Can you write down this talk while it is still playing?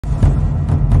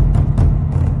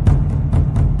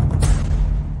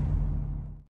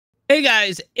Hey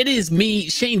guys, it is me,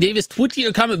 Shane Davis, Twitchy,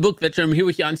 your comic book veteran. I'm here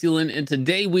with Yanzi, and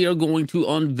today we are going to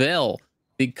unveil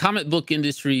the comic book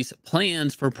industry's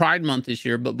plans for Pride Month this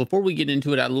year. But before we get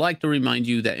into it, I'd like to remind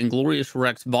you that Inglorious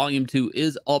Rex Volume 2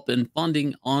 is up and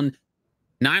funding on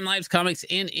 9 Lives Comics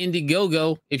and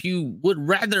Indiegogo. If you would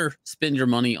rather spend your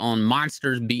money on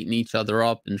monsters beating each other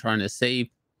up and trying to save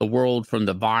the world from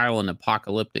the vile and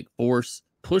apocalyptic force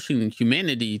pushing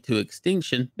humanity to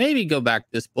extinction, maybe go back to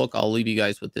this book. I'll leave you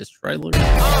guys with this trailer.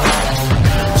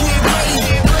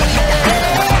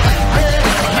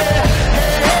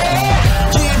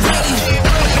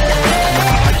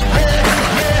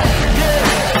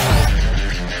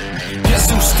 Guess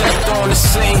who stepped on the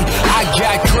scene? I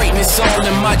got greatness all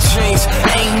in my jeans.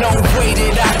 Ain't no way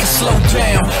that I can slow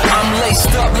down. I'm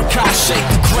laced up, look how I shake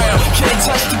the ground. Can't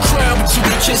touch the ground, but you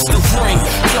can kiss the ring.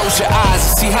 Close your eyes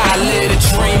and see how I live a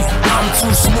dream. I'm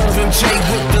too smooth, MJ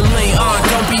with the lean.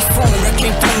 Don't be fooled, I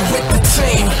came through with the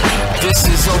team. This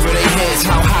is over their heads,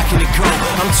 how high can it go?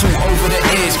 I'm too over the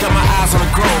edge, got my eyes on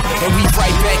the goal. And we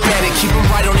right back at it, keep them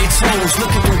right on their toes. Look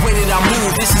at the way that I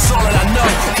move, this is all that I know.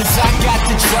 Cause I got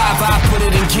the drive, I put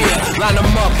it in gear. Line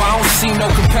them up, I don't see no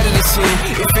competitors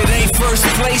here. If it ain't first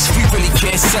place, we really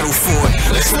can't settle for it.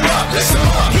 Listen up, listen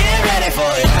up. Get ready for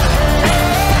it.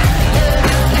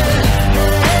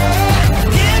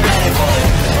 Get ready for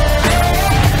it.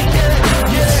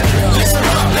 Yes. Listen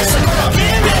up, listen up.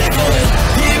 Get ready for it.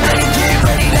 Get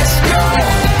ready, let's go.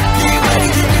 Get ready,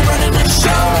 get me running the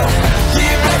show.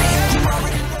 Get ready, you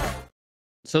already know.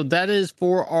 So that is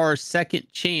for our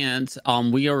second chance.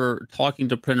 We are talking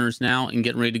to printers now and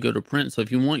getting ready to go to print. So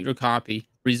if you want your copy,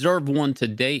 reserve one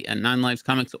today at 9 Lives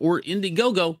Comics or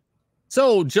Indiegogo.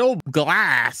 So Joe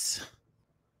Glass,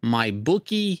 my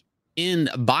bookie in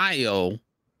bio.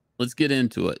 Let's get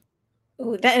into it.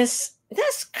 Oh, that's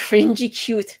cringy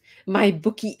cute. My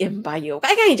bookie in bio.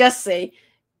 Why can't you just say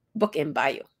book in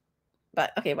bio?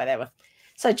 But okay, whatever.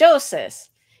 So Joe says,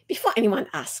 before anyone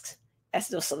asks, as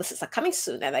those solicits are coming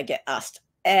soon and I get asked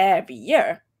every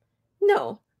year,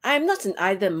 no, I'm not in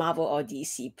either Marvel or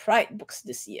DC Pride books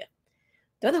this year.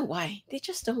 Don't know why. They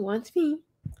just don't want me.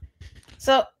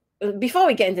 So before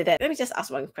we get into that, let me just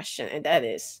ask one question, and that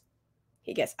is,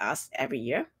 he gets asked every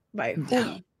year by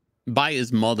whom? By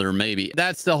his mother, maybe.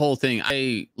 That's the whole thing.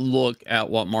 I look at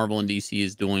what Marvel and DC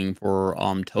is doing for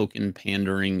token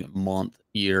pandering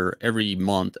every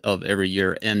month of every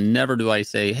year, and never do I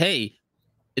say, hey,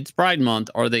 it's Pride Month,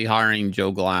 are they hiring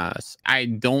Joe Glass? I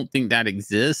don't think that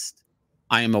exists.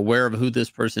 I am aware of who this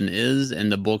person is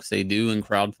and the books they do in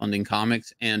crowdfunding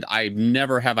comics, and I've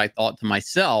never have I thought to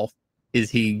myself, is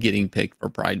he getting picked for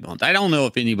Pride Month? I don't know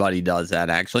if anybody does that,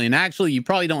 actually. And actually, you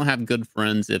probably don't have good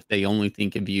friends if they only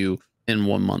think of you in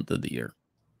 1 month of the year.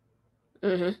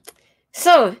 Mm-hmm.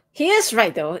 So he is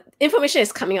right, though. Information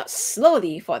is coming out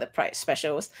slowly for the Pride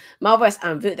specials. Marvel has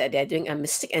unveiled that they're doing a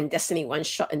Mystic and Destiny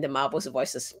one-shot in the Marvel's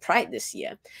Voices Pride this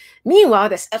year. Meanwhile,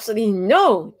 there's absolutely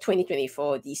no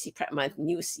 2024 DC Pride Month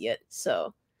news yet.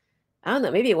 So I don't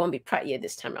know, maybe it won't be Pride year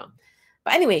this time around.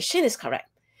 But anyway, Shane is correct.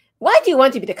 Why do you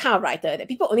want to be the kind of writer that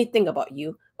people only think about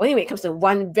you only when it comes to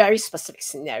one very specific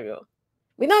scenario?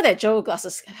 We know that Joe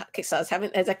Glass's Kickstarters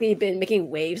haven't exactly been making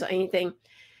waves or anything.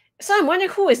 So I'm wondering,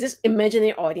 who is this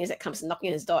imaginary audience that comes knocking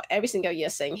on his door every single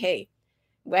year saying, hey,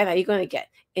 when are you going to get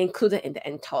included in the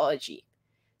anthology?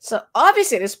 So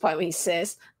obviously at this point when he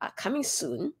says, coming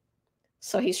soon,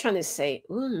 so he's trying to say,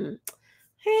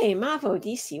 hey, Marvel,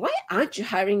 DC, why aren't you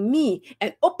hiring me,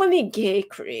 an openly gay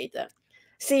creator?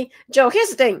 See, Joe, here's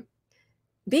the thing.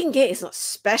 Being gay is not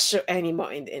special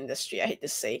anymore in the industry, I hate to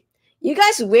say. You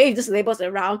guys wave these labels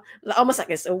around almost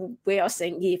like it's a way of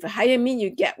saying, if you hire me,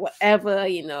 you get whatever,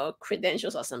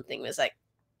 credentials or something. It's like,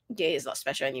 gay is not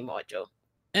special anymore, Joe.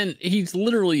 And he's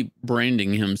literally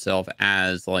branding himself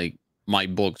as like, my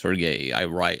books are gay. I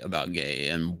write about gay.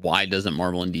 And why doesn't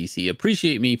Marvel and DC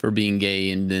appreciate me for being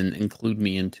gay and then include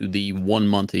me into the 1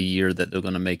 month a year that they're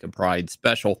going to make a Pride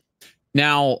special?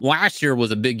 Now, last year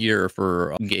was a big year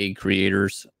for gay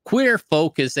creators. Queer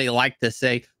folk, as they like to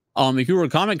say. If you were a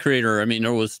comic creator, I mean,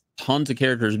 there was tons of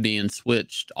characters being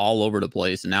switched all over the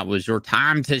place, and that was your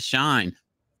time to shine.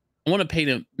 I want to paint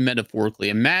it metaphorically.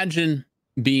 Imagine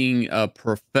being a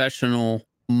professional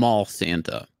mall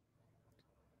Santa.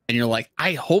 And you're like,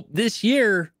 I hope this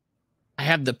year I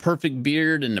have the perfect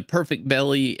beard and the perfect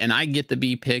belly, and I get to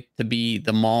be picked to be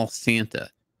the mall Santa.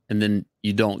 And then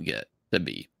you don't get to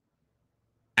be.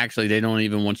 Actually, they don't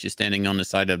even want you standing on the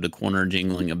side of the corner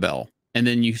jingling a bell. And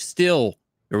then you're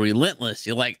relentless.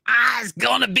 You're like, it's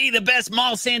going to be the best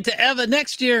mall Santa ever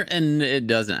next year. And it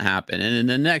doesn't happen. And then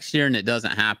the next year, and it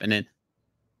doesn't happen. And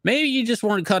Maybe you just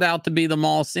weren't cut out to be the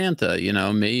mall Santa, you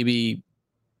know, maybe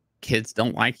kids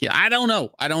don't like you. I don't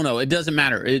know. I don't know. It doesn't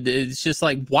matter. It's just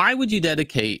like, why would you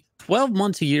dedicate 12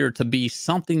 months a year to be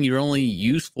something you're only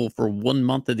useful for 1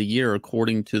 month of the year,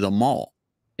 according to the mall?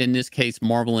 In this case,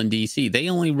 Marvel and DC, they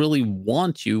only really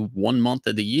want you 1 month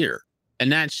of the year.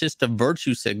 And that's just a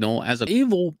virtue signal as an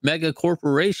evil mega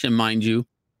corporation, mind you,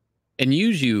 and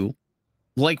use you.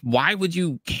 Like, why would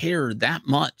you care that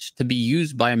much to be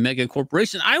used by a mega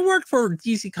corporation? I worked for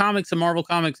DC Comics and Marvel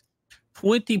Comics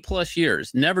 20 plus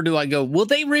years. Never do I go, will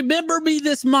they remember me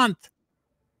this month?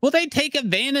 Will they take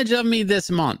advantage of me this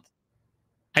month?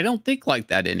 I don't think like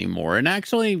that anymore. And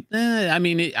actually, I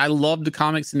mean, I love the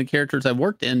comics and the characters I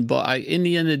worked in, but in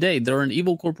the end of the day, they're an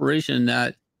evil corporation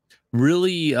that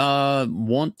really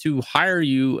want to hire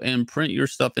you and print your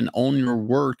stuff and own your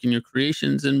work and your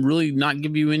creations and really not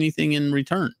give you anything in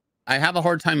return. I have a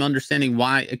hard time understanding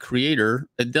why a creator,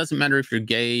 it doesn't matter if you're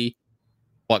gay,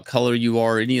 what color you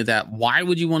are, any of that, why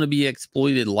would you want to be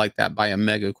exploited like that by a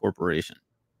mega corporation?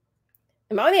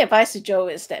 And my only advice to Joe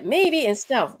is that maybe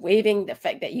instead of waiving the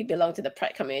fact that you belong to the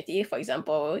Pride community, for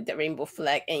example, the rainbow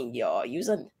flag in your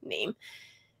username,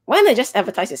 why not just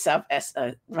advertise yourself as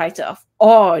a writer of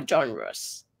all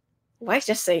genres? Why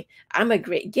just say, I'm a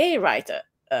great gay writer?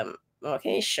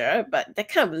 Okay, sure, but that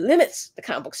kind of limits the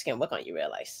kind of books you can work on, you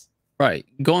realize. Right.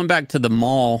 Going back to the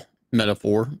mall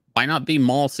metaphor, why not be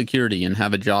mall security and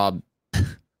have a job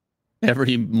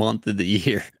every month of the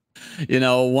year? You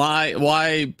know,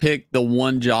 why pick the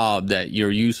one job that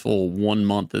you're useful 1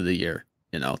 month of the year?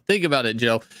 You know, think about it,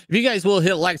 Joe. If you guys will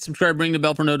hit like, subscribe, ring the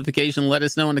bell for notification, let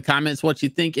us know in the comments what you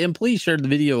think, and please share the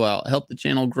video out, help the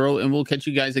channel grow, and we'll catch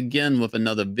you guys again with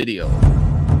another video.